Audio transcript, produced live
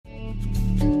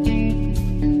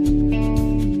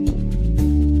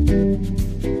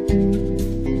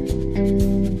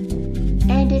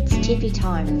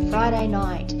time, Friday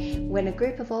night, when a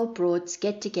group of old broads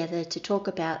get together to talk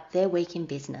about their week in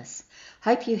business.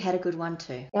 Hope you had a good one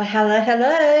too. Well,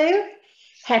 hello.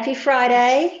 Happy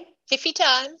Friday. Tiffy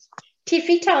time.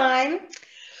 Tiffy time.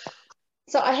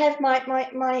 So I have my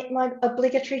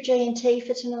obligatory G&T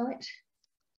for tonight.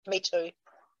 Me too.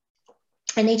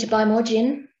 I need to buy more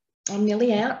gin. I'm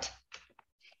nearly out.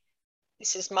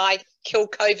 This is my kill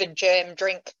COVID germ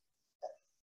drink.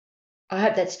 I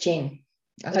hope that's gin.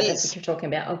 I hope that's what you're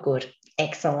talking about. Oh, good.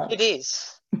 Excellent. It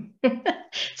is.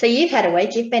 So you've had a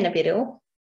week. You've been a bit ill.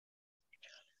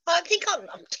 I think I'm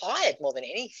tired more than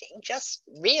anything. Just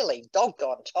really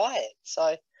doggone tired.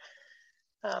 So,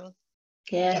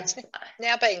 yeah. It's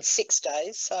now been 6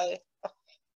 days. So,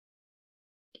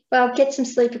 well, get some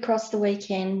sleep across the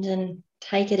weekend and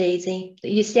take it easy.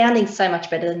 You're sounding so much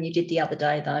better than you did the other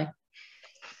day, though.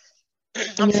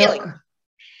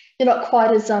 You're not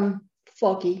quite as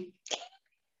foggy.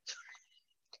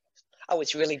 I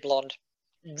was really blonde.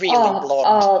 Blonde.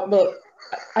 Oh, look,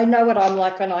 I know what I'm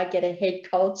like when I get a head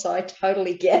cold, so I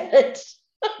totally get it.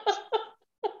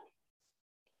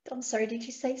 I'm sorry, did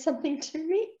you say something to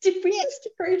me? Did we just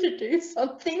agree to do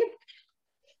something?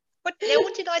 What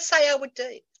did I say I would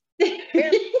do?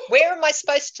 Where am I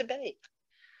supposed to be?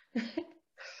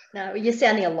 No, you're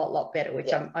sounding a lot better,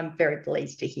 which I'm very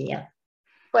pleased to hear.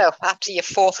 Well, after your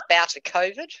 4th bout of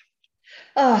COVID.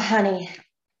 Oh, honey.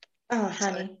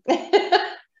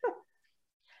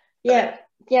 Yeah,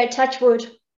 touch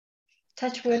wood. I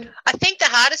think the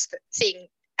hardest thing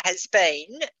has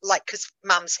been, like, because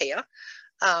Mum's here,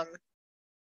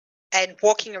 and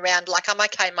walking around, like, I'm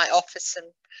okay in my office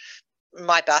and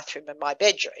my bathroom and my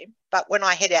bedroom, but when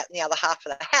I head out in the other half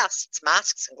of the house, it's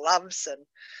masks and gloves, and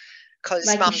because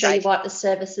making sure you wipe the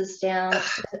surfaces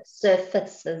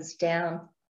down.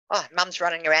 Oh, Mum's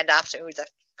running around after me with a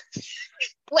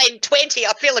Glen 20.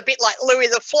 I feel a bit like Louis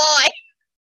the Fly.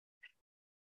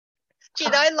 Do you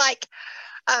know, like...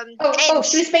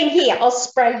 she's been here. I'll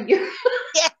spray you.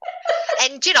 Yeah.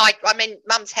 And, you know, I mean,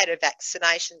 Mum's had her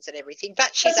vaccinations and everything,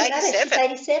 but she's 87.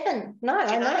 She's 87. No,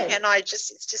 I know. And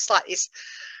it's just like this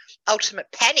ultimate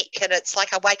panic. And it's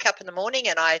like I wake up in the morning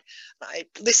and I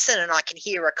listen and I can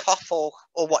hear a cough or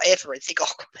whatever and think,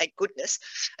 oh, thank goodness.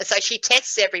 And so she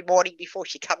tests every morning before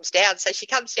she comes down. So she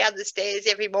comes down the stairs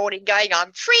every morning going,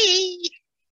 I'm free.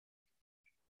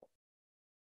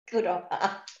 Good on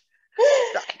her.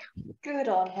 Good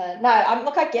on her. No,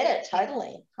 I get it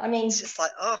totally. I mean, it's just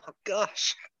like, oh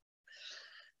gosh.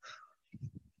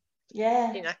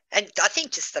 Yeah. You know, and I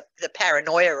think just the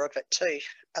paranoia of it too,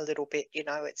 a little bit, you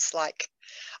know, it's like,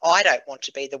 I don't want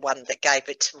to be the one that gave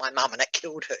it to my mum and it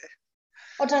killed her.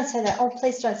 Oh, don't say that. Oh,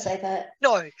 please don't say that.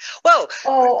 No. Well.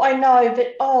 Oh, I know,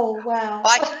 but oh, wow.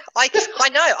 I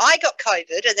know. I got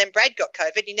COVID and then Brad got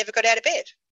COVID. He never got out of bed.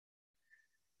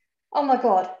 Oh my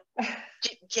God.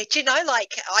 Do you know,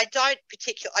 like, I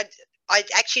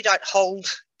actually don't hold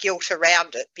guilt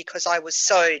around it because I was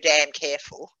so damn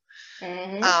careful.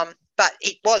 Mm-hmm. But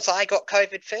I got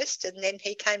COVID first and then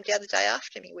he came down the day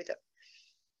after me with it.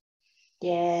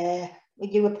 Yeah.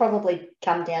 You would probably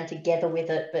come down together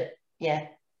with it, but yeah.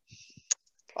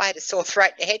 I had a sore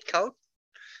throat and a head cold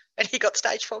and he got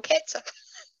stage 4 cancer.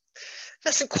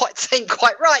 Doesn't quite seem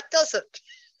quite right, does it?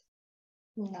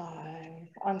 No,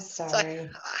 I'm sorry. So,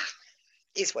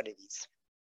 is what it is.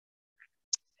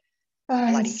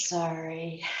 I'm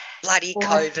sorry. Bloody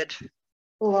COVID.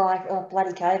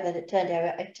 Bloody COVID.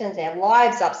 It turns our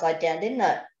lives upside down, didn't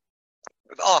it?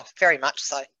 Oh, very much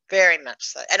so. Very much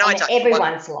so. And I mean,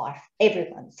 everyone's life.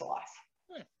 Everyone's life.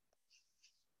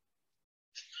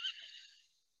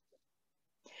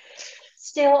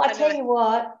 Still, I tell you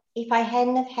what, if I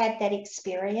hadn't have had that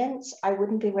experience, I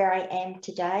wouldn't be where I am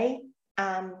today.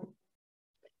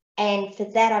 And for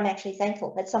that, I'm actually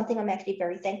thankful. That's something I'm actually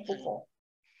very thankful for.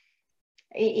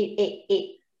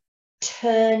 It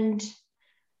turned,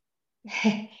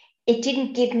 it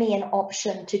didn't give me an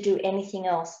option to do anything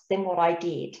else than what I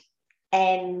did.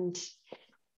 And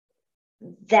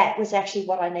that was actually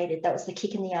what I needed. That was the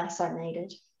kick in the ass I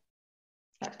needed.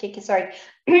 Kick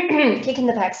in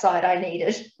the backside I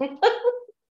needed.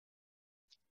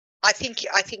 I think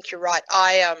you're right.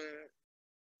 I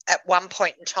at one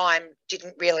point in time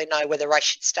didn't really know whether I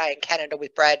should stay in Canada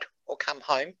with Brad or come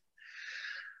home.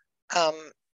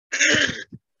 And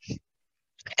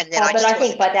then I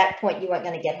think by that point you weren't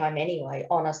going to get home anyway,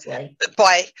 honestly.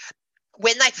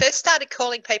 When they first started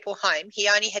calling people home, he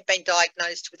only had been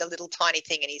diagnosed with a little tiny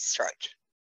thing in his throat.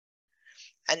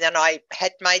 And then I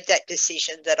had made that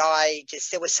decision that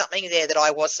there was something there that I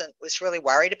was really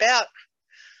worried about.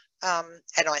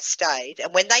 And I stayed.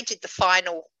 And when they did the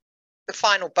final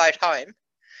boat home,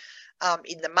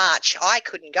 in the March, I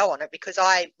couldn't go on it because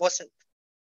I wasn't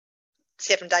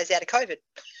 7 days out of COVID.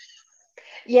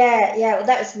 Yeah. Well,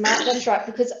 that was March. That's right.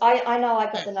 Because I know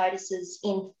I got the notices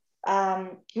in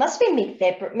must be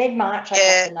mid-February, mid-March. I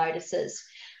got the notices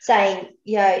saying,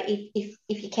 if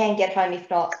you can get home, if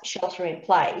not, shelter in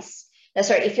place. No,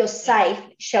 sorry, if you're safe,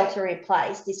 shelter in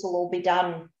place. This will all be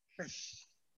done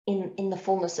in the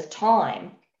fullness of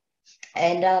time.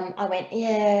 And I went,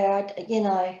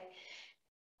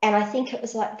 and I think it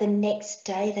was like the next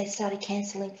day they started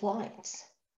cancelling flights.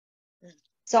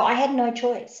 So I had no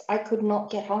choice. I could not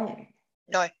get home.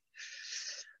 No.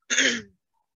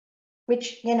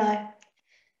 Which,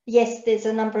 yes, there's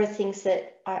a number of things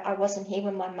that I wasn't here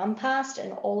when my mum passed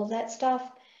and all of that stuff.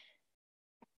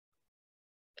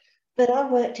 But I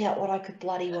worked out what I could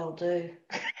bloody well do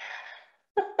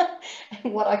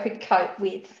and what I could cope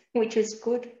with, which was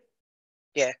good.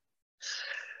 Yeah.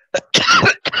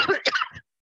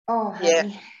 Oh, honey. Yeah.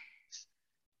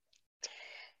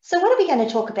 So what are we going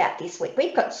to talk about this week?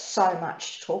 We've got so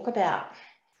much to talk about.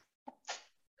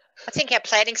 I think our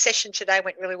planning session today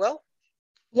went really well.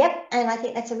 Yep, and I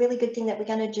think that's a really good thing that we're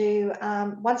going to do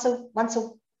once a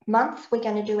month. We're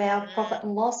going to do our profit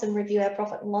and loss and review our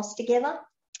profit and loss together.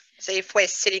 See if we're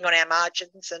sitting on our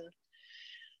margins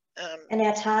and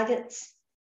our targets.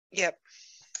 Yep.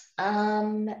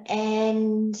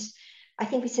 And I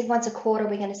think we said once a quarter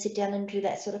we're going to sit down and do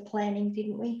that sort of planning,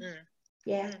 didn't we?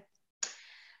 Yeah.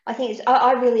 I think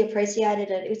I really appreciated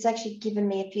it. It's actually given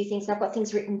me a few things. I've got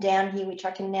things written down here which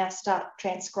I can now start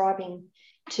transcribing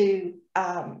to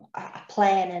a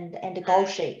plan and a goal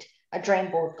sheet, a dream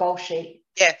board goal sheet.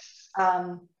 Yeah.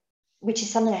 Which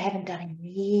is something I haven't done in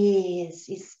years,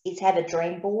 is have a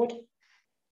dream board.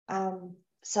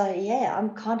 So, yeah,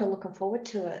 I'm kind of looking forward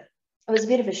to it. It was a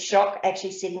bit of a shock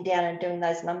actually sitting down and doing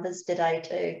those numbers today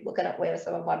too, looking at where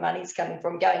some of my money's coming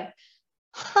from, going,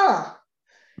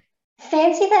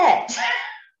 fancy that.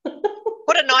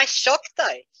 What a nice shock,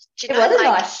 though. It was a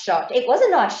nice shock. It was a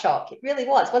nice shock. It really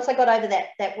was. Once I got over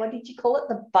that what did you call it?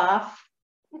 The bath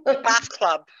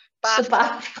club. Once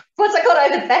I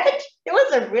got over that, it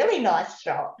was a really nice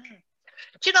shock.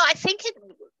 Do you know, I think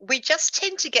we just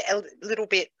tend to get a little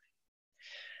bit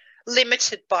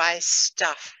limited by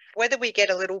stuff, whether we get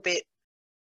a little bit,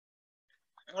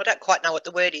 I don't quite know what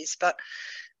the word is, but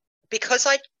because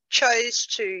I chose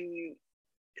to,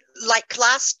 like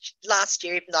last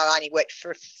year, even though I only worked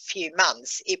for a few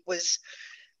months,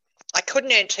 I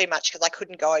couldn't earn too much because I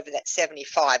couldn't go over that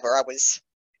 75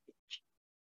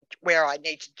 where I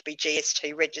needed to be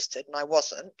GST registered, and I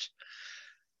wasn't.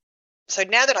 So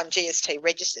now that I'm GST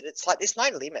registered, it's like there's no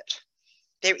limit.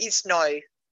 There is no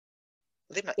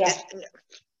limit.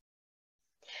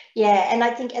 Yeah, and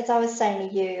I think, as I was saying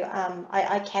to you,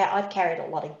 I've carried a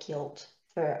lot of guilt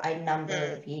for a number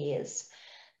of years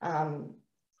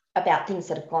about things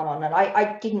that have gone on, and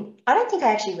I don't think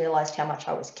I actually realised how much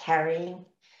I was carrying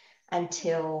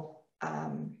until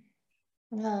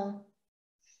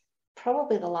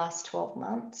probably the last 12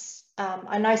 months.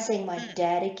 I know seeing my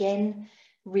dad again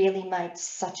really made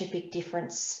such a big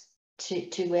difference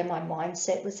to where my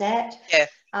mindset was at. Yeah.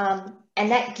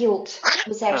 And that guilt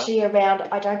was actually around,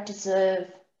 I don't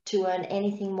deserve to earn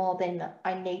anything more than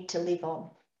I need to live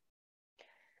on.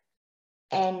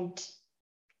 And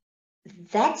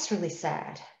that's really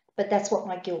sad, but that's what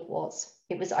my guilt was.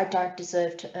 It was, I don't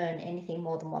deserve to earn anything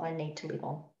more than what I need to live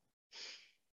on.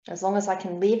 As long as I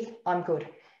can live, I'm good.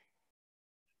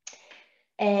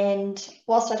 And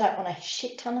whilst I don't want a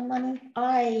shit ton of money,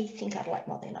 I think I'd like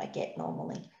more than I get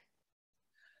normally.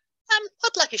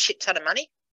 I'd like a shit ton of money.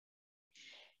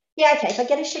 Yeah, okay. If I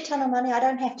get a shit ton of money, I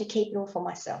don't have to keep it all for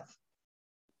myself.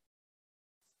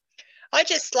 I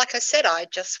just, like I said, I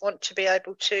just want to be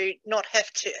able to not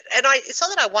have to, and it's not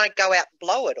that I want to go out and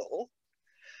blow it all.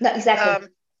 No, exactly.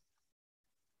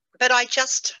 But I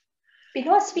just... It'd be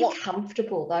nice to be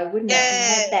comfortable though, wouldn't it?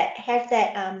 And have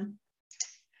that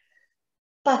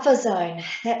buffer zone,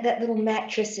 that little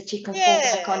mattress that you can fall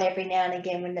back on every now and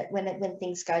again when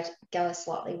things go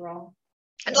slightly wrong.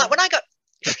 And like when I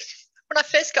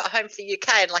first got home from the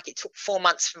UK, and like it took 4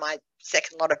 months for my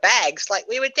second lot of bags, like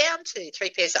we were down to 3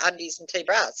 pairs of undies and 2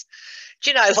 bras.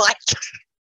 Do you know, like...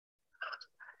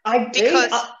 I do.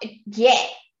 Yeah.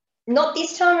 Not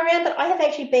this time around, but I have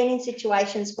actually been in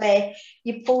situations where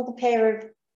you pull the pair of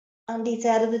undies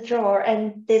out of the drawer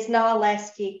and there's no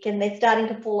elastic and they're starting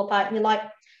to fall apart and you're like,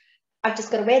 I've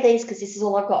just got to wear these because this is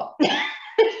all I've got.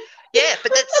 Yeah,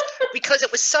 but that's because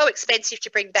it was so expensive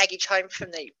to bring baggage home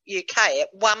from the UK. At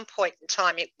one point in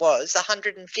time, it was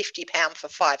 £150 for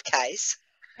 5 Ks.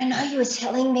 I know you were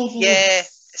telling me this. Yeah,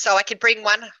 so I could bring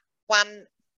one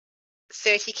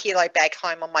 30-kilo bag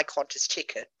home on my Qantas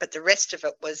ticket, but the rest of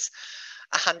it was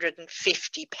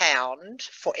 £150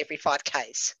 for every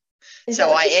 5Ks. Is that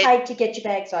what you paid to get your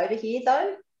bags over here,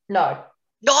 though? No.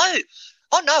 No.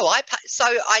 Oh no!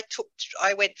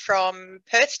 I went from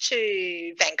Perth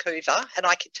to Vancouver, and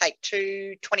I could take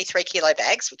two 23-kilo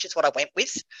bags, which is what I went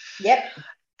with. Yep.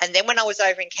 And then when I was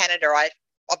over in Canada, I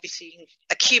obviously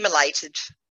accumulated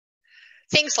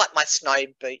things like my snow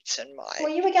boots and my.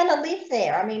 Well, you were going to live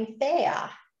there. I mean, fair.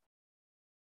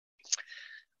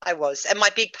 I was, and my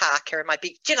big parka and my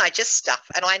big, just stuff.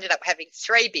 And I ended up having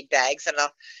 3 big bags and a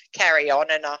carry-on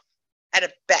and a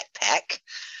backpack.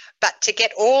 But to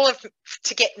get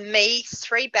me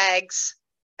 3 bags,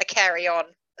 a carry-on,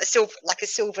 a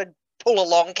silver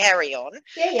pull-along carry-on,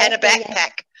 and a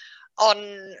backpack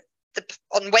on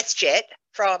WestJet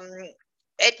from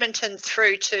Edmonton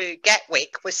through to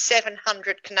Gatwick was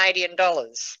 700 Canadian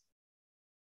dollars.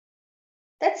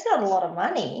 That's not a lot of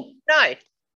money. No,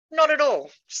 not at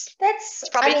all.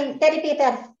 That'd be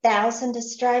about 1,000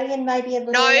 Australian, maybe a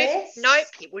little less. Nope,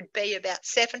 it would be about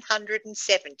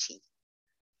 770.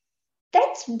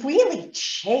 That's really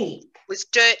cheap. It was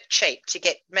dirt cheap to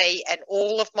get me and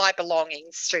all of my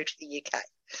belongings through to the UK.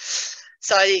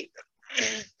 So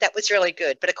that was really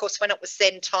good. But of course, when it was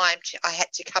then time I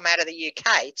had to come out of the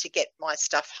UK to get my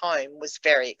stuff home was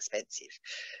very expensive.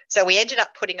 So we ended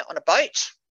up putting it on a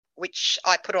boat, which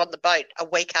I put on the boat a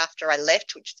week after I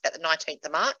left, which is about the 19th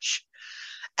of March.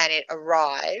 And it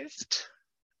arrived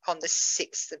on the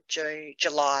 6th of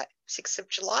July.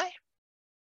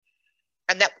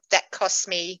 And that cost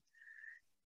me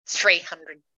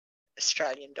 300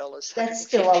 Australian dollars. That's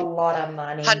still a lot of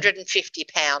money.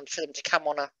 £150 for them to come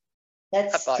on a boat.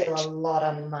 That's still a lot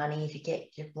of money to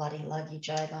get your bloody luggage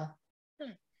over.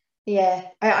 Yeah,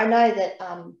 I know that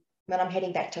when I'm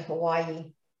heading back to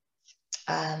Hawaii,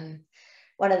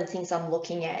 one of the things I'm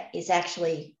looking at is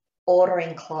actually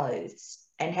ordering clothes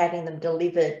and having them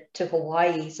delivered to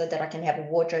Hawaii so that I can have a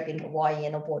wardrobe in Hawaii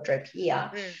and a wardrobe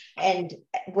here. And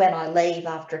when I leave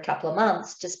after a couple of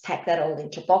months, just pack that all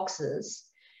into boxes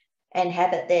and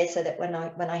have it there so that when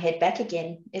I head back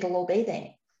again, it'll all be there.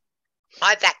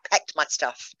 I backpacked my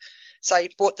stuff. So I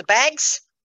bought the bags,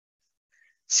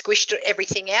 squished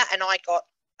everything out, and I got,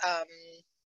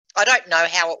 I don't know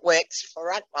how it works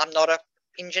for it. I'm not an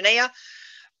engineer,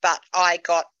 but I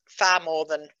got far more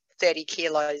than 30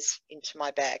 kilos into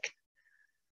my bag.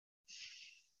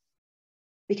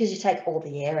 Because you take all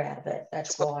the air out of it.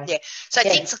 That's why. Yeah. So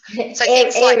things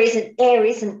air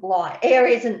isn't light. Air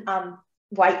isn't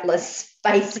weightless,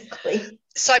 basically.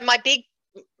 So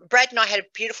Brad and I had a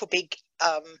beautiful big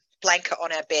blanket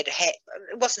on our bed. It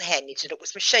wasn't hand knitted, it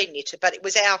was machine knitted, but it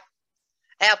was our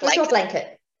blanket. Your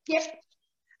blanket. Yep.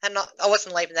 And I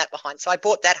wasn't leaving that behind, so I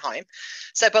brought that home.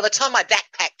 So by the time I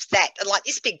backpacked that, and like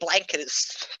this big blanket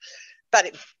but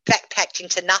it backpacked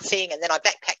into nothing, and then I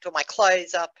backpacked all my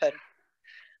clothes up, and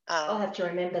I'll have to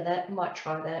remember that. I might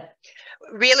try that.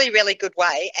 Really, really good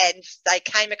way. And they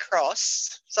came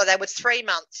across, so they were 3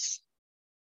 months,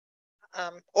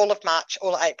 all of March,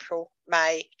 all of April,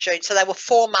 May, June. So they were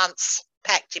 4 months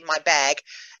packed in my bag.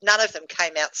 None of them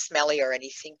came out smelly or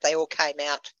anything. They all came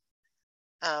out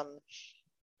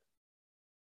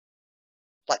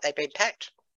like they'd been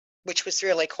packed, which was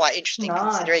really quite interesting.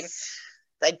 Nice. Considering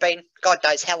they'd been God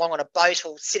knows how long on a boat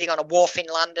or sitting on a wharf in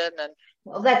London. And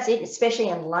well, that's it, especially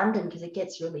in London, because it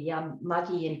gets really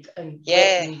muggy and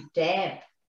wet and damp.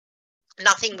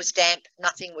 Nothing was damp,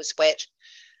 nothing was wet.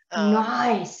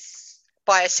 Nice.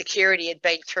 Biosecurity had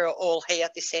been through it all here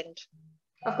at this end.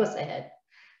 Of course they had.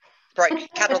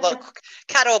 Cut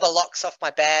all the locks off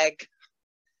my bag.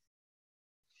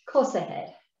 Of course they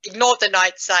had. Ignored the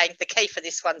note saying the key for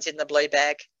this one's in the blue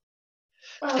bag.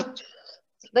 Well,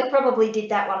 they probably did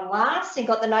that one last and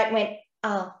got the note and went,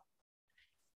 oh.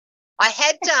 I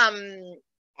had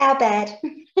how bad.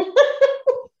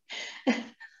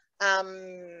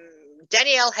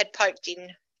 Danielle had poked in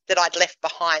that I'd left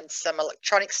behind some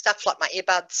electronic stuff like my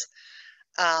earbuds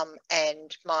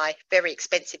and my very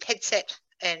expensive headset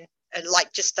and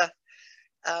like just a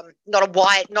not a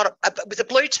wire, it was a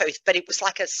Bluetooth, but it was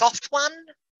like a soft one.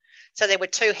 So there were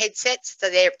 2 headsets. So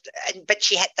but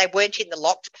they weren't in the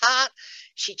locked part.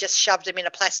 She just shoved them in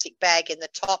a plastic bag in the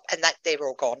top, and they're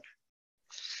all gone.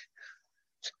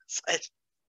 So,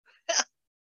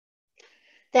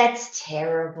 that's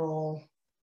terrible.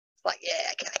 Like,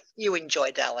 yeah, okay. You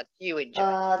enjoy, darling. You enjoy.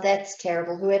 Oh, that's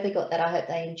terrible. Whoever got that, I hope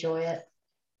they enjoy it.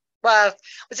 Well, it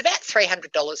was about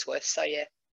 $300 worth, so yeah.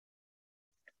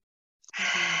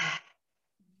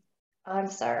 I'm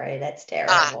sorry, that's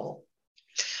terrible.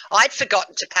 I'd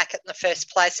forgotten to pack it in the first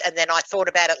place, and then I thought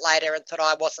about it later and thought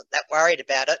I wasn't that worried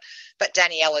about it. But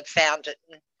Danielle had found it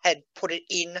and had put it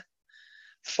in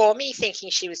for me, thinking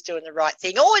she was doing the right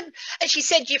thing. Oh, and she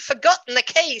said, you've forgotten the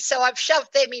keys, so I've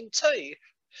shoved them in too.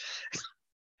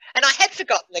 And I had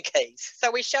forgotten the keys,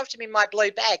 so we shoved them in my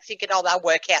blue bag, thinking, oh, they'll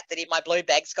work out that in my blue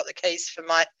bag's got the keys for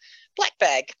my black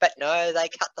bag. But no, they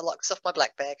cut the locks off my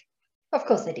black bag. Of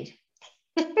course they did.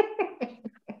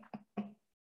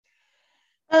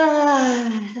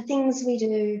 The things we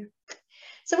do.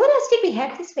 So what else did we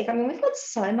have this week? I mean, we've got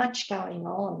so much going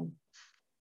on.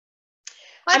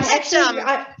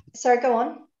 Sorry, go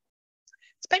on.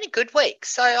 It's been a good week.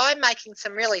 So I'm making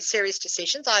some really serious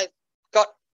decisions. I got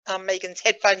Megan's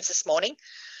headphones this morning.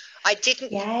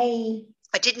 Yay.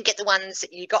 I didn't get the ones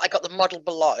that you got. I got the model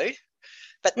below,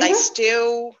 but they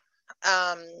still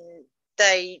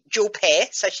they dual pair,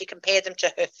 so she can pair them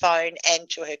to her phone and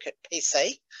to her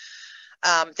PC.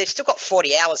 They've still got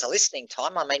 40 hours of listening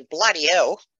time. I mean, bloody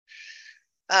hell.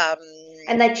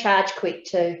 And they charge quick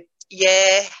too.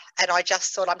 Yeah, and I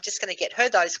just thought I'm just going to get her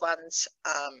those ones,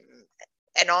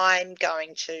 and I'm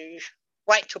going to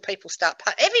wait till people start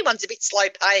paying. Everyone's a bit slow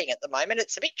paying at the moment.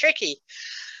 It's a bit tricky.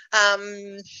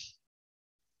 No,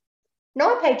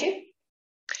 I paid you.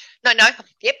 No.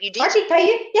 Yep, you did. I did pay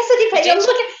you. Yes, I did pay you. I was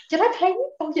looking. Did I pay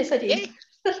you? Oh, yes, I did.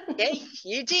 Yeah,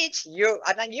 you did.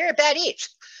 I know you're about it.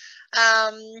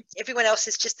 Everyone else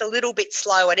is just a little bit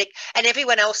slow, and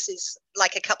everyone else is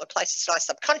like a couple of places that I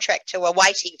subcontract who are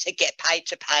waiting to get paid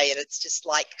to pay, and it's just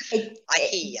like I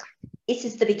hear you. This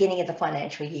is the beginning of the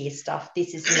financial year stuff.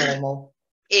 This is normal.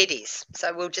 It is.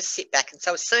 So we'll just sit back, and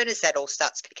so as soon as that all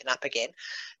starts picking up again,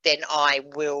 then I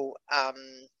will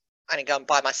only go and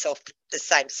buy myself the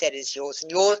same set as yours,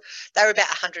 and they were about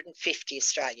 150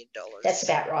 Australian dollars. That's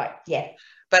about right. Yeah.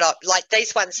 But like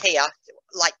these ones here,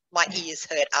 like my ears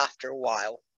hurt after a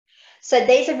while. So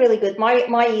these are really good.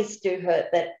 My ears do hurt,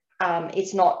 but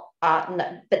it's not.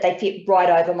 No, but they fit right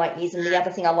over my ears. And the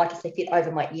other thing I like is they fit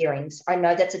over my earrings. I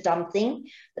know that's a dumb thing,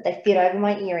 but they fit over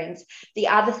my earrings. The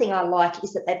other thing I like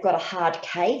is that they've got a hard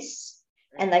case,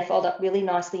 and they fold up really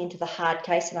nicely into the hard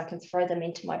case, and I can throw them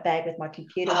into my bag with my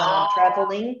computer when I'm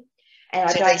traveling. And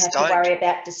I don't have to worry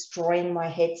about destroying my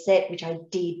headset, which I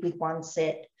did with one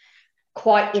set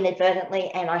quite inadvertently,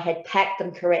 and I had packed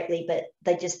them correctly, but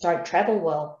they just don't travel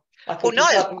well. Like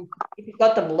if you've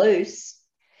got them loose.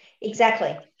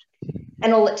 Exactly.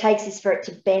 And all it takes is for it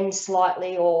to bend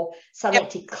slightly or something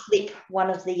to clip one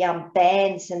of the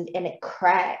bands and it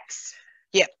cracks.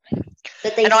 Yep.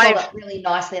 But these fold up really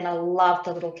nicely, and I love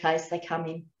the little case they come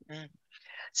in.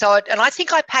 So, and I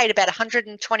think I paid about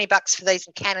 $120 for these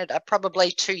in Canada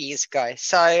probably 2 years ago.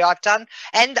 So I've done,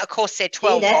 and of course they're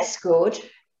 12 volt. That's good.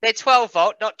 They're 12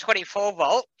 volt, not 24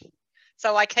 volt.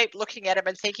 So I keep looking at them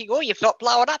and thinking, oh, you've not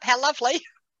blown up. How lovely.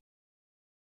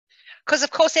 Because, of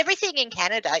course, everything in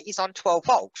Canada is on 12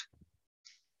 volt.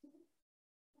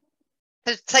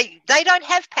 So they don't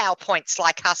have PowerPoints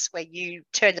like us where you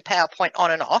turn the PowerPoint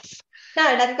on and off.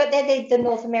 No, they're the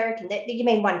North American. You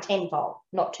mean 110 volt,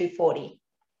 not 240.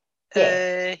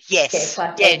 Yeah. Yes.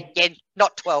 Yeah,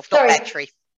 not 12, not battery.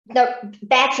 No,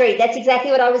 battery. That's exactly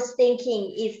what I was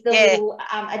thinking is the little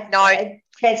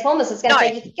transformers. I was going to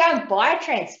say, you could go and buy a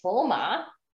transformer.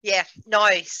 Yeah, no.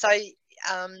 So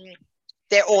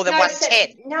they're all the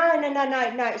 110.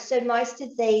 No. So most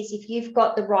of these, if you've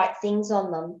got the right things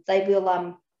on them, they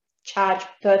will charge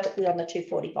perfectly on the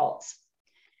 240 volts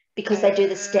because they do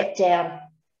the step down.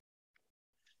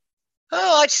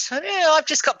 Oh, I've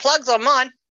just got plugs on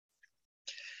mine.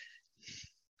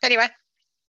 Anyway.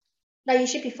 No, you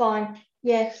should be fine.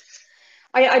 Yeah,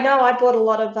 I know. I bought a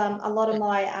lot of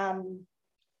my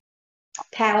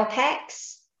power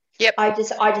packs. Yep. I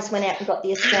just went out and got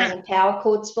the Australian power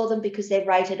cords for them because they're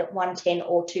rated at 110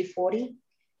 or 240.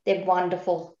 They're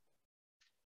wonderful.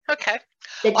 Okay.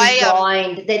 They're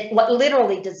designed. They're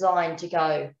literally designed to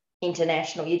go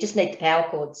international. You just need the power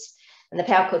cords, and the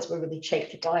power cords were really cheap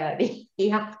to buy over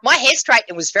here. My hair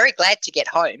straightener was very glad to get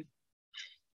home.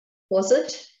 Was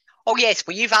it? Oh, yes.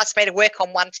 Well, you've asked me to work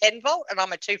on 110 volt and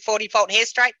I'm a 240 volt hair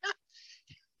straightener.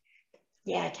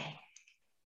 Yeah, okay.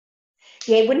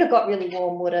 Yeah, it wouldn't have got really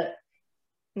warm, would it?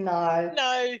 No.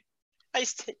 No.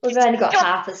 We've only got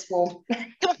half as warm.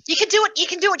 You can do it. You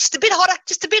can do it. Just a bit hotter.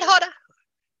 Just a bit hotter.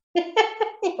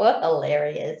 What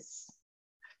hilarious.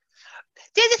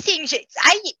 The other things,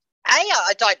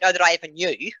 I don't know that I ever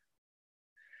knew. Do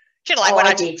you know, like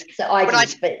I did. So I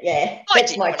did, but yeah,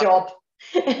 that's my job.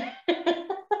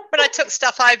 When I took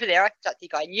stuff over there, I don't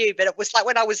think I knew, but it was like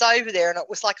when I was over there and it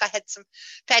was like I had some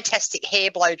fantastic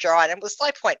hair blow dry and it was no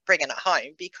point bringing it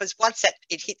home because once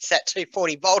it hits that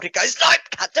 240 volt, it goes, nope,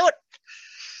 can't do it.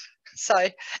 So,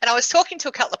 and I was talking to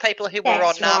a couple of people who were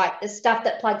on... That's right, the stuff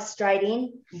that plugs straight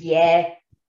in, yeah.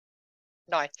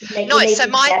 No, you need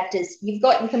adapters. You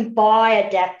can buy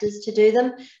adapters to do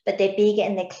them, but they're big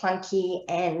and they're clunky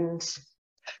and...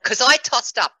 Because I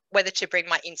tossed up whether to bring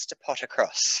my Instapot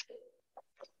across.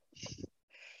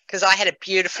 Because I had a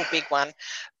beautiful big one.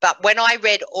 But when I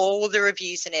read all the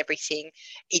reviews and everything,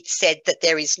 it said that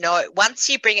there is no... Once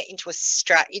you bring it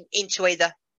into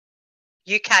either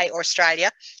UK or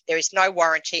Australia, there is no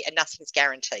warranty and nothing's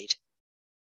guaranteed.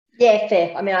 Yeah,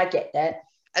 fair. I mean, I get that.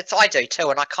 I do too,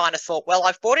 and I kind of thought, well,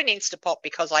 I've bought an Instapot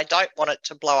because I don't want it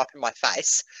to blow up in my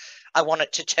face. I want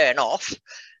it to turn off.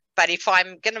 But if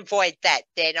I'm going to avoid that,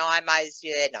 then I may as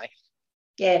well, no.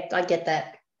 Yeah, I get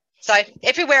that. So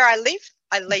everywhere I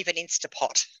leave an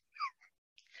Instapot.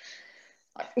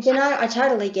 You know, I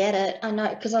totally get it. I know,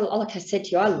 because like I said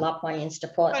to you, I love my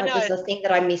Instapot. It was the thing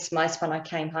that I missed most when I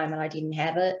came home and I didn't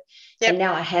have it. Yep. And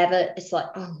now I have it. It's like,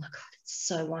 oh, my God.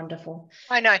 So wonderful.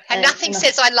 I know. And nothing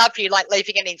says I love you like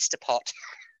leaving an Instapot.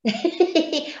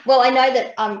 Well, I know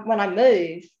that when I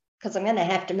move, because I'm going to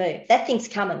have to move, that thing's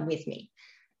coming with me.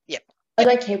 Yep. I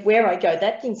don't care where I go,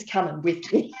 that thing's coming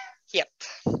with me. Yep.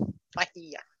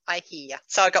 I hear.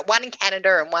 So I got one in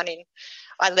Canada and one in,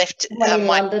 I left. One in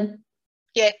London.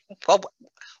 Yeah. Well,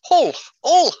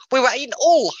 all. We were in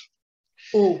all.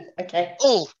 All, okay.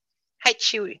 All.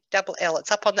 Hull.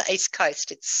 It's up on the East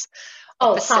Coast. It's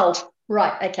opposite. Hull.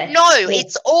 Right, okay. No,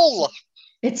 it's all.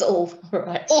 It's all.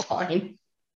 Right, all. Fine.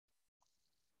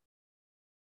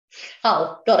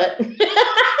 Hull, got it.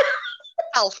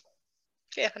 Hull.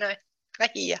 Yeah, I know. I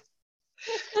hear you.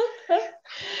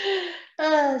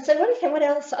 So what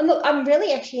else? Look, I'm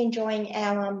really actually enjoying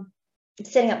our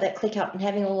setting up that ClickUp and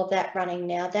having all of that running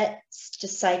now. That's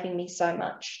just saving me so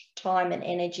much time and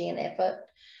energy and effort,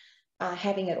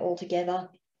 having it all together.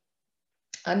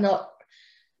 I'm not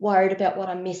worried about what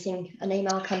I'm missing. An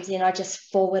email comes in, I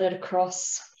just forward it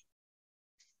across.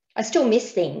 I still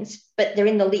miss things, but they're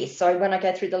in the list. So when I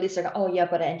go through the list, I go, oh, yeah,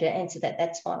 I've got to answer that.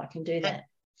 That's fine. I can do that.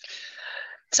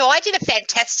 So I did a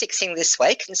fantastic thing this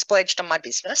week and splurged on my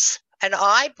business. And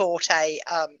I bought a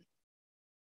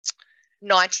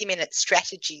 90-minute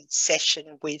strategy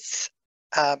session with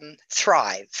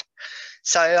Thrive.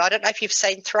 So I don't know if you've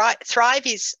seen Thrive. Thrive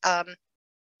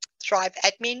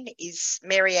admin is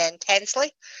Marianne Tansley,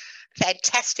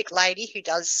 fantastic lady who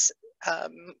does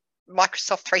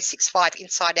Microsoft 365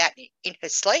 inside out in her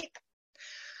sleep.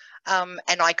 And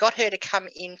I got her to come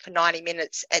in for 90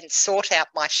 minutes and sort out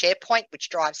my SharePoint, which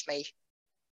drives me,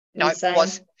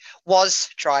 was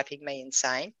driving me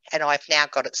insane. And I've now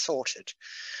got it sorted.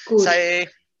 Good. So,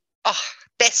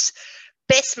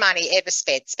 best money ever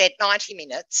spent 90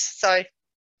 minutes. So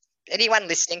anyone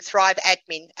listening, Thrive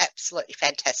admin, absolutely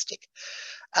fantastic.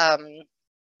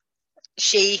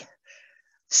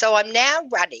 So I'm now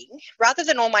running, rather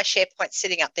than all my SharePoint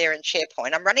sitting up there in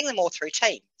SharePoint, I'm running them all through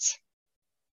Teams.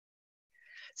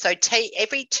 So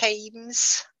every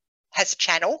Teams has a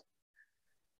channel.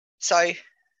 So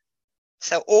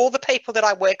all the people that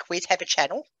I work with have a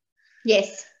channel.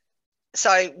 Yes.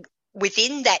 So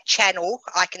within that channel,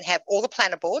 I can have all the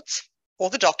planner boards, all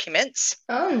the documents.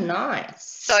 Oh,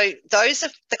 nice. So those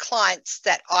are the clients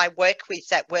that I work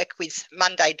with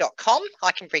Monday.com.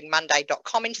 I can bring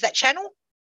Monday.com into that channel.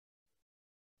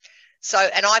 So,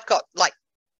 and I've got like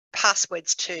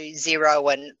passwords to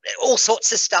Xero and all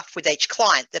sorts of stuff with each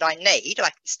client that I need.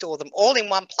 I can store them all in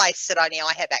one place that only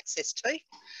I have access to.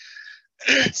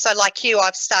 So like you,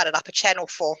 I've started up a channel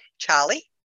for Charlie,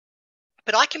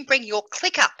 but I can bring your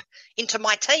ClickUp into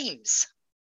my Teams.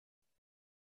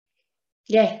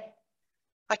 Yeah.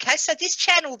 Okay, so this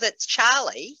channel that's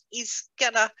Charlie is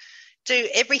going to do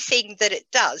everything that it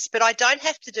does, but I don't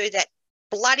have to do that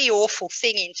bloody awful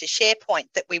thing into SharePoint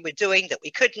that we were doing that we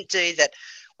couldn't do that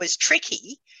was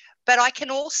tricky. But I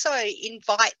can also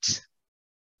invite,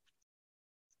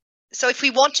 so if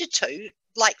we wanted to,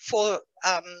 like for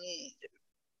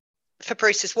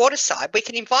Bruce's Waterside, we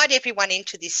can invite everyone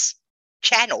into this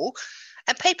channel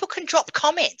and people can drop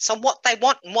comments on what they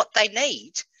want and what they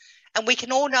need. And we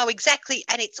can all know exactly,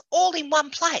 and it's all in one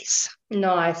place.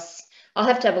 Nice. I'll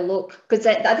have to have a look because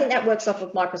I think that works off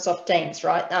of Microsoft Teams,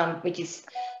 right? Which is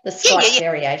the Skype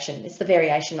variation. It's the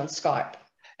variation on Skype.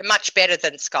 Much better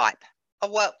than Skype.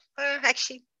 Oh, well,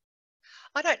 actually,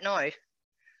 I don't know.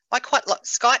 I quite like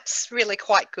Skype's really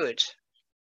quite good.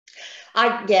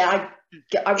 I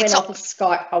went It's off of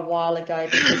Skype a while ago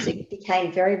because it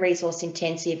became very resource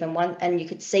intensive, and you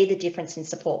could see the difference in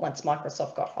support once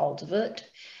Microsoft got hold of it.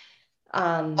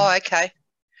 Oh, okay.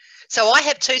 So I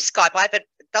have two Skype. I have a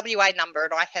WA number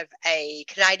and I have a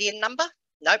Canadian number.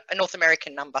 Nope, a North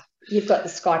American number. You've got the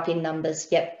Skype in numbers,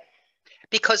 yep.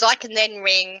 Because I can then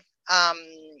ring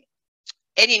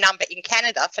any number in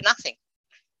Canada for nothing.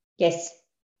 Yes.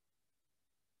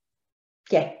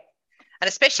 Yeah. And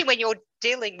especially when you're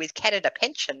dealing with Canada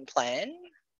Pension Plan.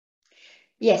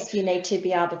 Yes, you need to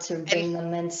be able to ring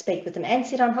them and speak with them and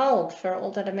sit on hold for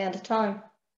all that amount of time.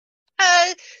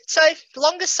 So the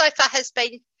longest so far has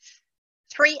been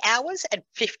 3 hours and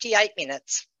 58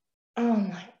 minutes. Oh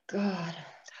my God.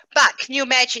 But can you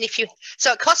imagine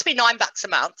so it cost me $9 a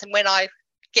month, and when I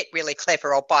get really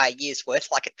clever, I'll buy a year's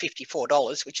worth, like at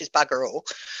 $54, which is bugger all.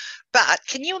 But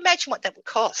can you imagine what that would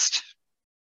cost?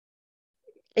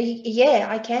 Yeah,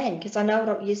 I can, because I know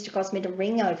what it used to cost me to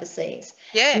ring overseas.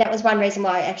 Yeah. And that was one reason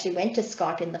why I actually went to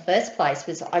Skype in the first place,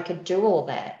 was I could do all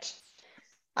that.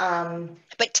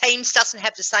 But Teams doesn't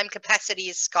have the same capacity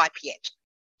as Skype yet.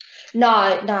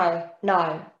 No.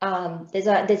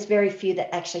 There's very few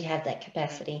that actually have that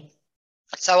capacity.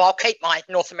 So I'll keep my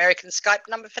North American Skype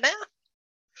number for now.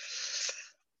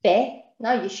 Fair?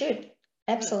 No, you should.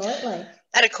 Absolutely.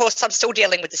 And of course, I'm still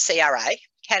dealing with the CRA,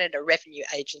 Canada Revenue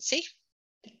Agency.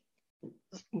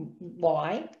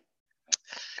 Why?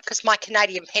 Because my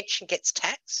Canadian pension gets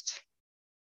taxed.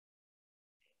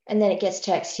 And then it gets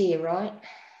taxed here, right?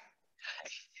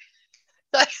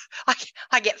 So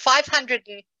I get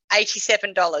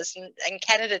 $587 and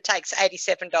Canada takes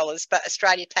 $87, but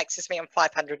Australia taxes me on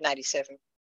 $587.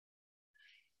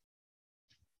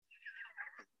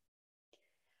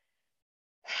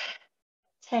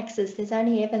 Taxes. There's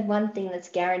only ever one thing that's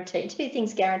guaranteed. Two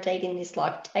things guaranteed in this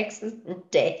life: taxes and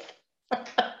death.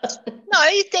 No,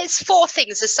 there's four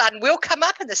things. The sun will come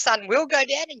up and the sun will go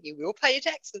down and you will pay your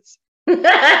taxes.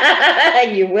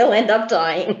 You will end up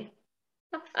dying.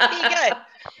 There you go.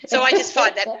 So I just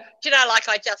find that,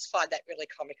 I just find that really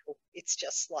comical. It's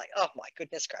just like, oh my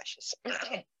goodness gracious.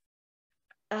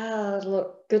 Oh,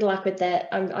 look, good luck with that.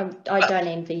 I don't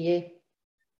envy you.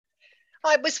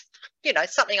 I was,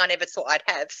 something I never thought I'd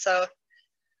have. So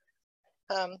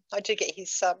I do get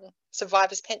his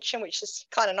survivor's pension, which is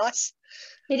kind of nice.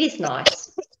 It is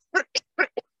nice.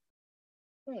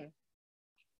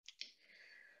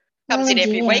 Comes in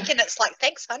every week and it's like,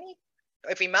 thanks, honey,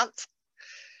 every month.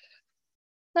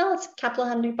 Well, it's a couple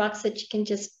of $100 that you can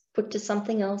just put to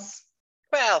something else.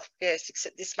 Well, yes,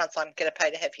 except this month I'm going to pay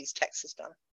to have his taxes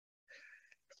done.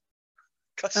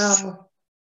 Oh.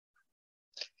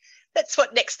 That's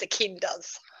what next of kin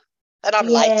does. And I'm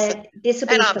late.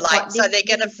 So they're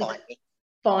going to find me.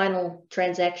 Final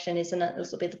transaction, isn't it?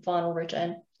 This will be the final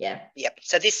return. Yeah. Yep.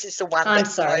 So this is the one. I'm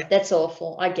sorry. That's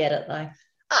awful. I get it, though.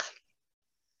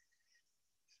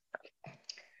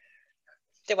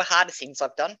 There were harder things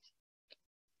I've done.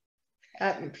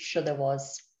 I'm sure there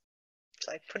was.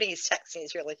 So putting his tax in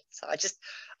is really, so I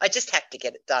just have to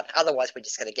get it done. Otherwise we're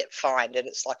just going to get fined, and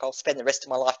it's like I'll spend the rest of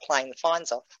my life paying the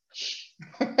fines off.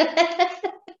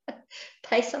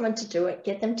 Pay someone to do it.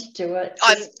 Get them to do it.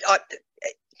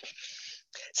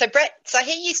 So Brett,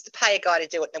 he used to pay a guy to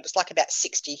do it, and it was like about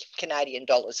 60 Canadian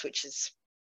dollars, which is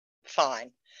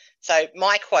fine. So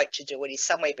my quote to do it is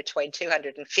somewhere between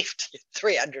 250 and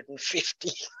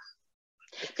 350.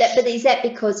 But is that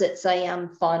because it's a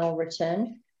final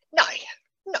return? No,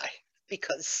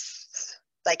 because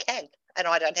they can, and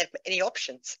I don't have any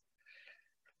options.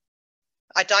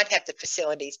 I don't have the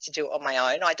facilities to do it on my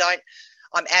own.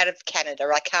 I'm out of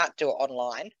Canada. I can't do it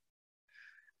online.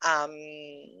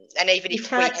 And even you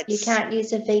can't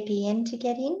use a VPN to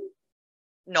get in?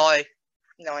 No.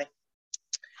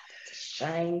 That's a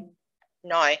shame.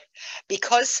 No,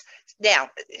 because now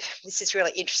this is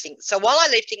really interesting. So while I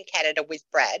lived in Canada with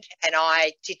Brad and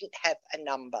I didn't have a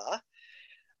number,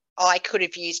 I could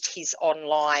have used his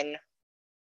online.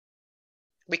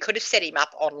 We could have set him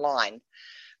up online.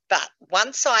 But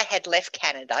once I had left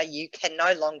Canada, you can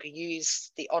no longer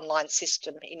use the online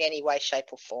system in any way,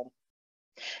 shape or form.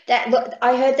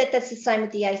 I heard that's the same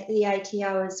with the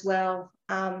ATO as well.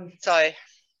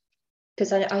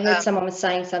 Because I heard someone was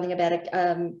saying something about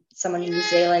someone in New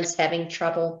Zealand's having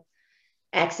trouble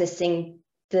accessing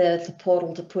the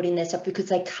portal to put in their stuff because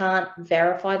they can't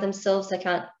verify themselves. They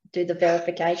can't do the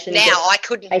verification. Now I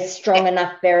couldn't. A strong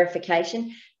enough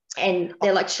verification. And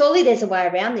they're like, surely there's a way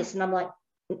around this. And I'm like,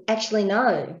 actually,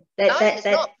 no.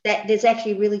 There's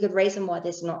actually a really good reason why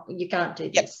there's not. You can't do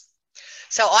this.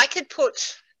 So I could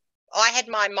put I had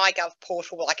my MyGov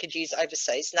portal I could use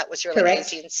overseas, and that was really Correct.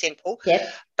 easy and simple.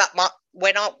 Yep. But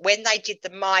when they did the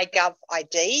MyGov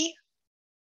ID,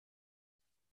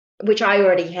 which I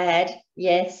already had,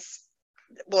 yes.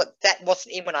 Well, that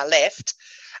wasn't in when I left,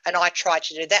 and I tried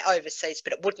to do that overseas,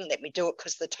 but it wouldn't let me do it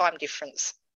because of the time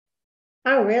difference.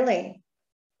 Oh, really?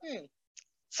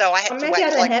 So I had to wait. Maybe I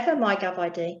don't have a MyGov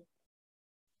ID.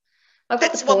 I've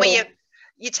got That's the the one portal. where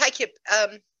you take your.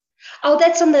 Oh,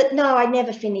 that's on the. No, I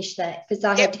never finished that because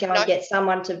I had to go no. and get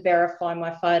someone to verify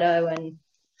my photo and.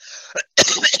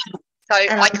 So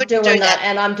I couldn't do that,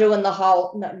 and I'm doing the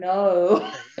whole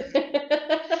no.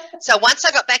 So once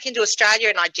I got back into Australia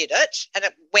and I did it, and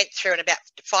it went through in about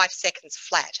 5 seconds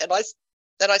flat. And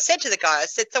I said to the guy, I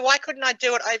said, so why couldn't I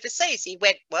do it overseas? He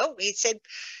went, well, he said,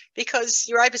 because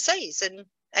you're overseas, and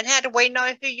how do we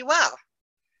know who you are?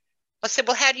 I said,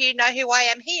 well, how do you know who I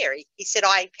am here? He said,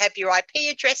 I have your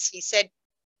IP address. He said,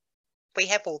 we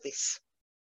have all this.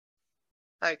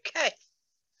 Okay.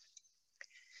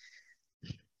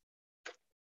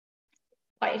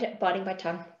 Biting my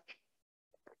tongue.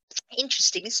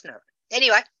 Interesting, isn't it?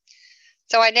 Anyway,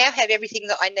 so I now have everything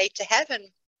that I need to have, and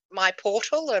my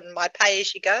portal and my pay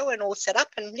as you go and all set up,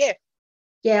 and yeah.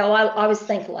 Yeah, well, I was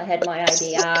thankful I had my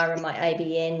ADR and my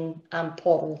ABN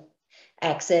portal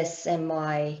access and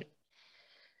my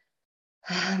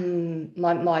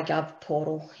MyGov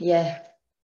portal. Yeah.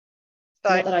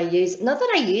 So, not that I use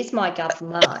MyGov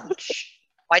much.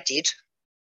 I did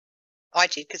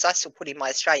because I still put in my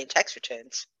Australian tax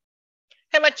returns.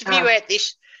 How much have you earned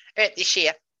this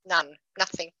year?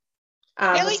 Nothing.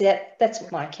 Really? See, that's what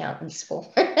my accountant's for.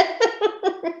 I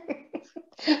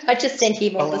just sent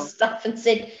him all the stuff and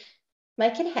said,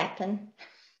 make it happen.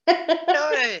 No,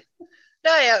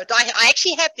 I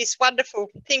actually have this wonderful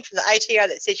thing from the ATO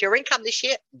that says your income this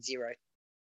year, 0.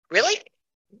 Really?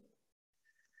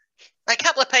 A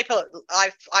couple of people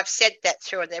I've said that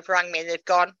through, and they've rung me and they've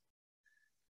gone,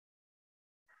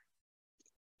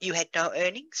 you had no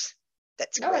earnings?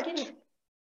 That's correct. No, I didn't.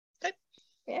 Nope.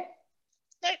 Yeah.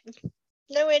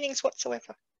 No earnings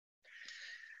whatsoever.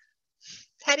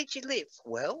 How did you live?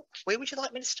 Well, where would you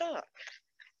like me to start?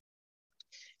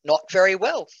 Not very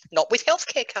well. Not with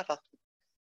healthcare cover.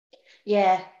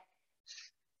 Yeah.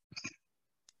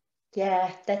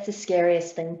 Yeah, that's the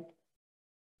scariest thing.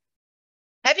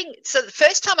 So the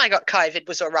first time I got COVID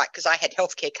was all right because I had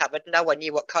healthcare covered. No one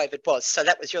knew what COVID was, so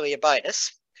that was really a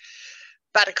bonus.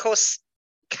 But of course,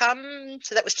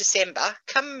 so that was December.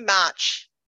 Come March,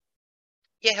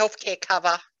 your healthcare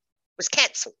cover was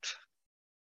cancelled,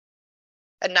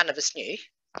 and none of us knew.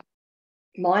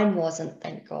 Mine wasn't,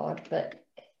 thank God, but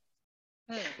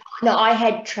no, I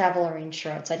had traveller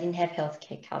insurance. I didn't have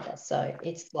healthcare cover, so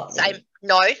it's what. Same.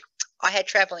 No, I had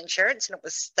travel insurance, and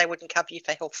they wouldn't cover you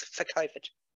for COVID.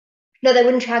 No, they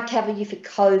wouldn't cover you for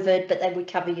COVID, but they would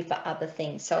cover you for other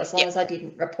things. So as long as I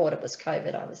didn't report it was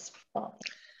COVID, I was fine.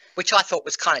 Which I thought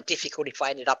was kind of difficult if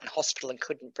I ended up in hospital and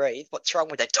couldn't breathe. What's wrong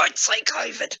with it? Don't say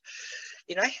COVID,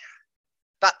 you know.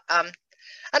 But and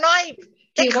I.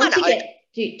 Do you want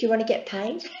to get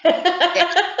paid?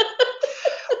 Yeah.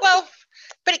 Well,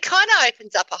 but it kind of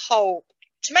opens up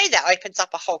to me that opens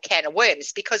up a whole can of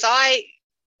worms, because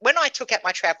when I took out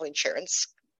my travel insurance,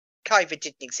 COVID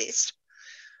didn't exist.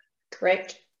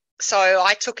 Correct. So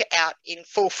I took it out in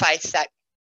full faith that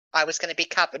I was going to be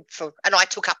covered and I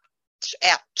took out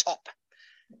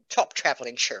top travel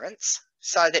insurance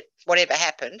so that whatever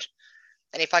happened,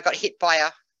 and if I got hit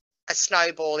by a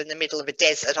snowball in the middle of a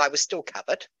desert, I was still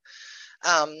covered.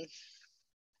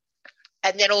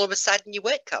 And then all of a sudden you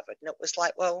weren't covered, and it was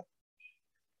like, well,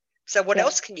 so what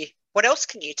else can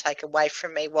you take away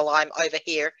from me while I'm over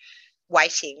here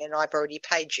waiting and I've already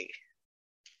paid you?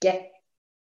 Yeah.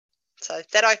 So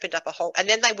that opened up a whole, and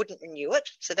then they wouldn't renew it.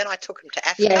 So then I took them to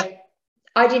Africa. Yeah.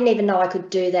 I didn't even know I could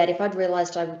do that. If I'd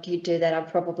realised I could do that, I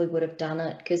probably would have done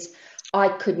it, because I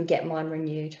couldn't get mine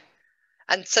renewed.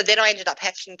 And so then I ended up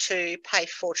having to pay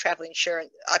for travel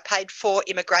insurance. I paid for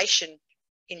immigration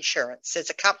insurance. There's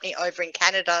a company over in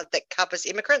Canada that covers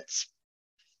immigrants.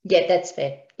 Yeah, that's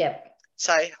fair. Yep.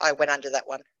 So I went under that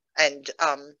one, and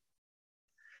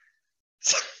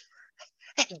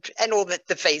and all the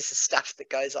visa stuff that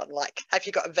goes on. Like, have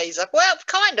you got a visa? Well,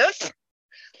 kind of.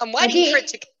 I'm waiting for it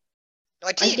to.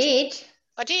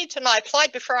 I did, and I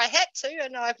applied before I had to,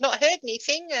 and I've not heard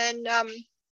anything. And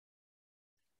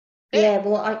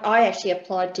well, I actually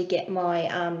applied to get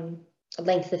my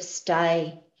length of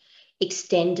stay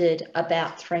extended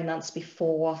about 3 months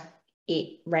before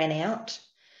it ran out.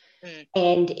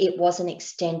 And it wasn't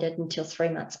extended until 3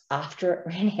 months after it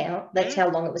ran out. That's how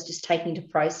long it was just taking to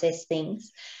process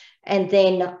things. And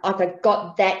then I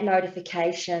got that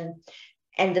notification,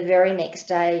 and the very next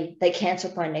day they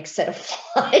cancelled my next set of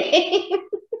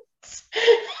flights.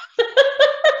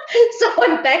 So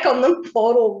I'm back on the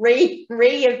portal,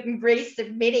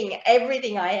 resubmitting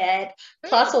everything I had,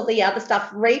 plus all the other stuff,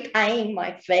 repaying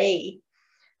my fee.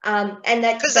 And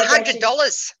that because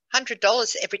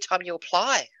 $100 every time you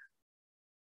apply.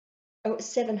 Oh, it was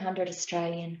 700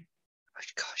 Australian. Oh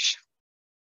gosh.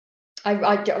 I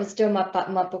was doing my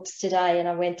books today, and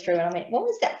I went through and I went, what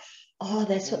was that? Oh,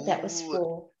 that's what that was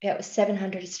for. Yeah, it was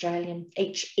 700 Australian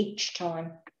each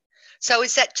time. So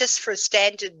is that just for a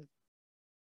standard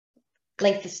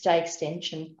length of stay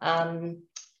extension? I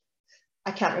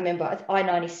can't remember.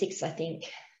 I-96, I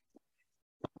think.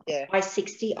 Yeah.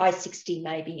 I-60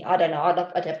 maybe. I don't know.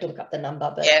 I'd have to look up the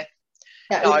number, but yeah.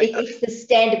 No, it's the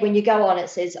standard. When you go on, it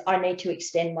says I need to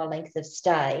extend my length of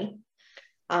stay.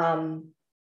 And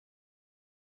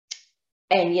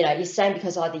you're staying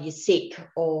because either you're sick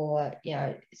or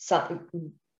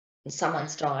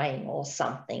someone's dying or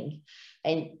something.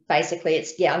 And basically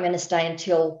it's I'm going to stay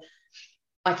until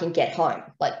I can get home.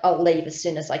 Like, I'll leave as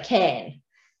soon as I can.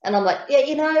 And I'm like,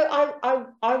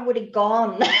 I would have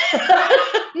gone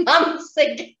months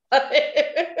ago.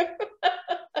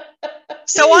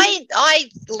 So I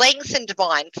lengthened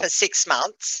mine for 6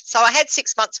 months. So I had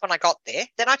 6 months when I got there.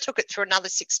 Then I took it through another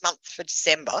 6 months for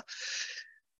December.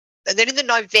 And then in the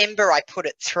November, I put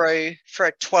it through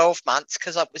for 12 months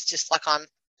because I was just like, I'm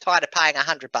tired of paying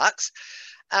 $100.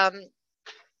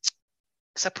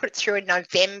 So I put it through in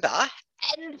November,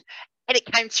 and it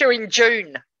came through in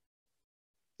June.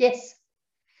 Yes.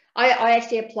 I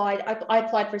actually applied. I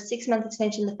applied for a 6-month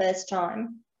extension the first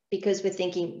time because we're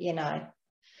thinking,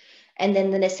 and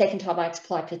then the second time I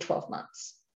applied for 12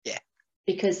 months. Yeah.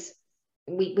 Because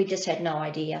we just had no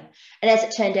idea. And as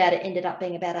it turned out, it ended up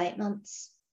being about 8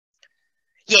 months.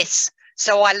 Yes.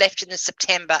 So I left in the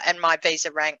September and my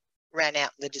visa ran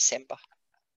out in the December.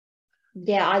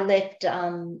 Yeah, I left.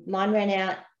 Mine ran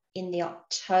out in the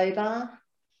October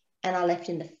and I left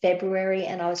in the February,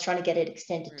 and I was trying to get it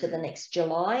extended to the next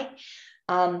July.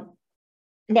 Now,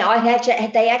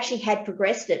 they actually had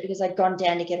progressed it because I'd gone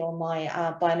down to get all my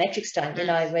biometrics done,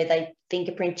 where they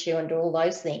fingerprint you and do all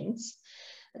those things.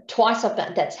 Twice I've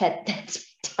done that's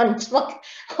done. Like,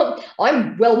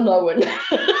 I'm well known.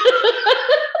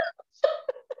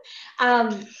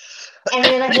 And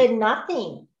then I heard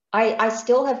nothing. I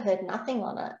still have heard nothing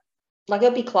on it. Like,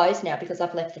 it'll be closed now because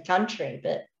I've left the country,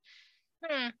 but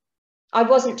I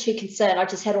wasn't too concerned. I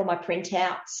just had all my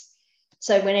printouts.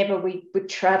 So whenever we would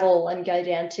travel and go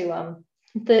down to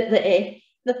the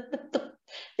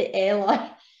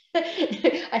airline,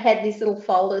 I had this little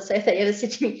folder. So if they ever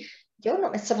said to me, "You're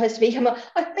not supposed to be," I'm like,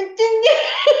 "I've been doing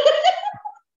it."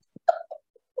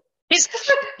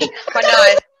 I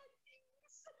know.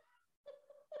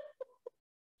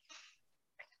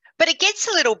 But it gets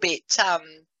a little bit,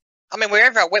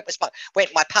 wherever I went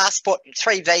went my passport and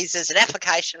 3 visas and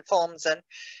application forms, and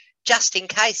just in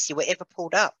case you were ever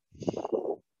pulled up.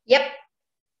 Yep.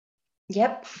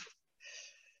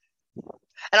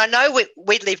 And I know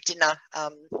we lived in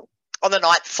on the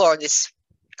 9th floor of this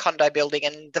condo building,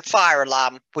 and the fire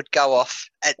alarm would go off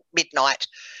at midnight,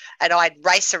 and I'd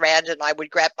race around and I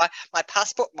would grab my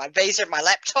passport, my visa, my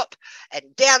laptop,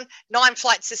 and down 9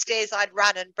 flights of stairs I'd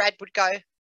run, and Brad would go,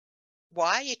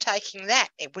 "Why are you taking that?"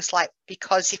 It was like,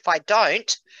 because if I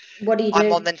don't, what do you do?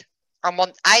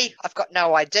 I've got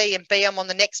no ID, and B, I'm on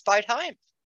the next boat home.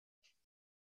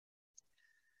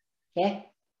 Yeah.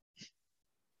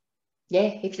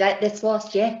 If that's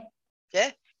lost, yeah.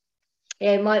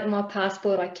 My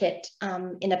passport I kept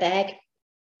in a bag,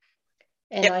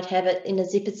 and I'd have it in a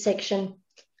zippered section,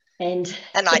 and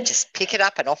I'd just pick it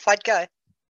up and off I'd go.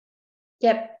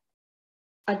 Yep.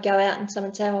 I'd go out and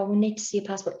someone say, "Oh, we need to see your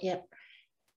passport." Yep.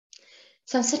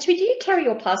 So I said to me, "Do you carry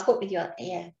your passport with you?"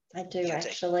 "Yeah, I do,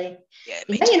 actually." Yeah,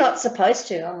 you're not supposed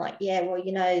to. I'm like, "Yeah, well,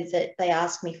 that they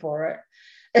asked me for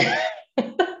it."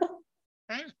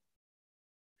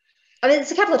 I mean,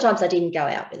 there's a couple of times I didn't go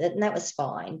out with it, and that was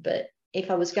fine. But if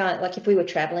I was going, like if we were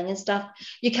traveling and stuff,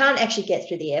 you can't actually get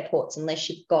through the airports unless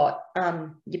you've got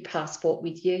your passport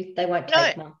with you. They won't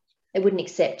take one. They wouldn't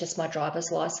accept just my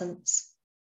driver's license.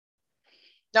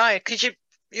 No, because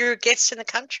you're a guest in the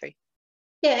country.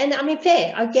 Yeah, and I mean,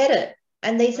 fair. I get it.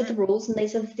 And these are the rules, and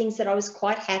these are the things that I was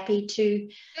quite happy to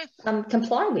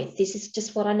comply with. This is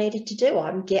just what I needed to do.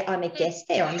 I'm a guest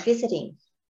there. I'm visiting.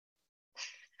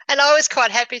 And I was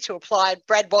quite happy to apply.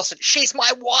 Brad wasn't. She's my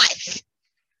wife.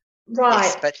 Right.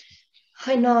 Yes, but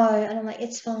I know. And I'm like,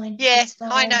 it's fine. Yeah, it's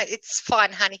fine. I know. It's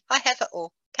fine, honey. I have it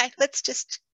all. Okay, let's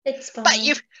just. It's fine.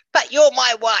 But you're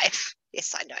my wife.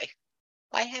 Yes, I know.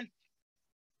 I am.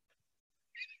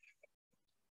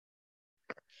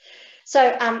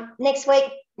 So next week,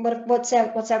 what's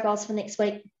our goals for next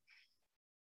week?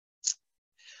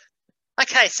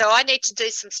 Okay, so I need to do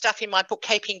some stuff in my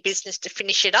bookkeeping business to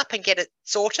finish it up and get it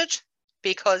sorted,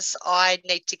 because I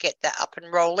need to get that up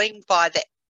and rolling by the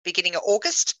beginning of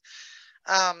August.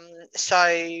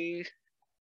 So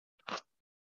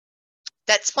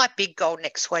that's my big goal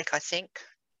next week, I think.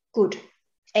 Good.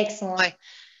 Excellent.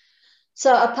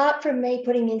 So apart from me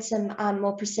putting in some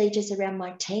more procedures around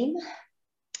my team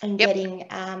and getting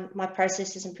my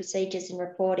processes and procedures and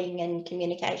reporting and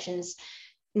communications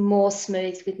more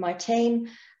smooth with my team,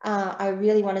 I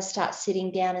really want to start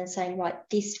sitting down and saying, right,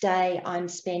 this day I'm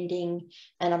spending,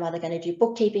 and I'm either going to do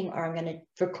bookkeeping or I'm going to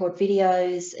record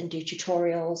videos and do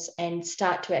tutorials and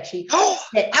start to actually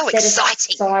set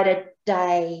aside a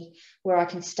day where I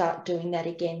can start doing that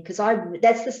again, because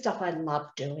that's the stuff I love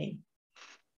doing.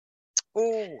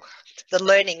 Oh, the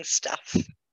learning stuff.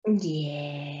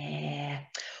 Yeah.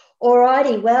 All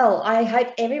righty. Well, I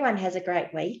hope everyone has a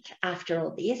great week after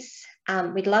all this.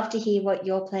 We'd love to hear what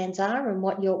your plans are and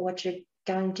what you're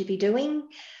going to be doing,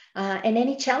 and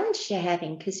any challenge you're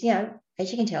having, because, you know,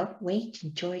 as you can tell, we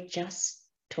enjoy just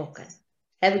talking.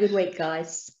 Have a good week,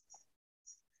 guys.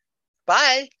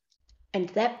 Bye. And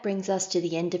that brings us to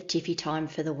the end of Tiffy Time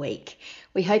for the week.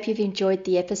 We hope you've enjoyed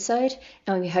the episode,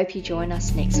 and we hope you join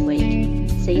us next week.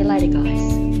 See you later,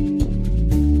 guys.